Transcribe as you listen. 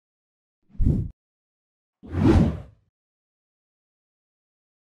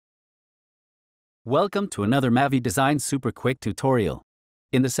Welcome to another Mavi Design Super Quick tutorial.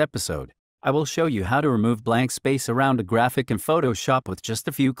 In this episode, I will show you how to remove blank space around a graphic in Photoshop with just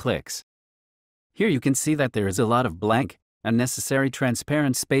a few clicks. Here you can see that there is a lot of blank, unnecessary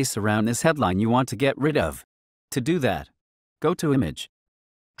transparent space around this headline you want to get rid of. To do that, go to Image,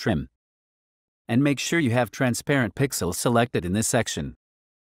 Trim, and make sure you have transparent pixels selected in this section.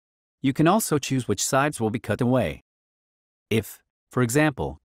 You can also choose which sides will be cut away. If, for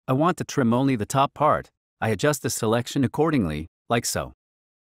example, I want to trim only the top part, I adjust the selection accordingly, like so.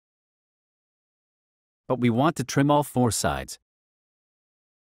 But we want to trim all four sides,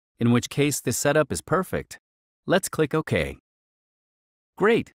 in which case this setup is perfect. Let's click OK.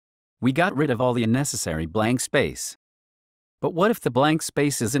 Great! We got rid of all the unnecessary blank space. But what if the blank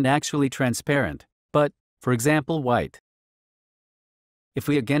space isn't actually transparent, but, for example, white? If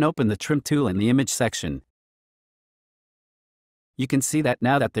we again open the Trim tool in the Image section, you can see that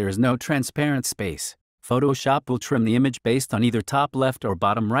now that there is no transparent space, Photoshop will trim the image based on either top left or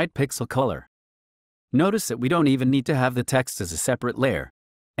bottom right pixel color. Notice that we don't even need to have the text as a separate layer.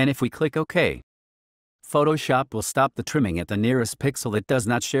 And if we click OK, Photoshop will stop the trimming at the nearest pixel that does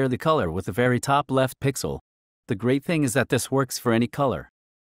not share the color with the very top left pixel. The great thing is that this works for any color.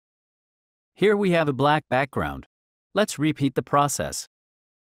 Here we have a black background. Let's repeat the process.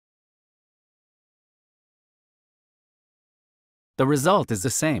 The result is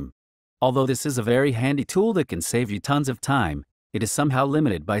the same. Although this is a very handy tool that can save you tons of time, it is somehow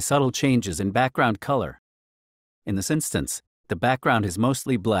limited by subtle changes in background color. In this instance, the background is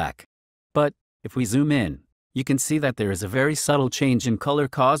mostly black. But, if we zoom in, you can see that there is a very subtle change in color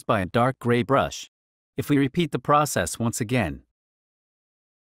caused by a dark gray brush. If we repeat the process once again,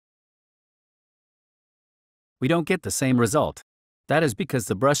 we don't get the same result. That is because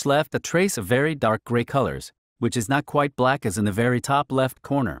the brush left a trace of very dark gray colors, which is not quite black as in the very top left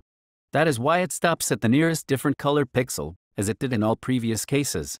corner. That is why it stops at the nearest different color pixel, as it did in all previous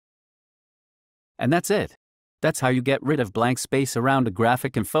cases. And that's it. That's how you get rid of blank space around a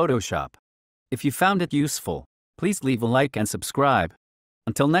graphic in Photoshop. If you found it useful, please leave a like and subscribe.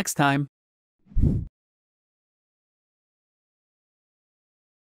 Until next time.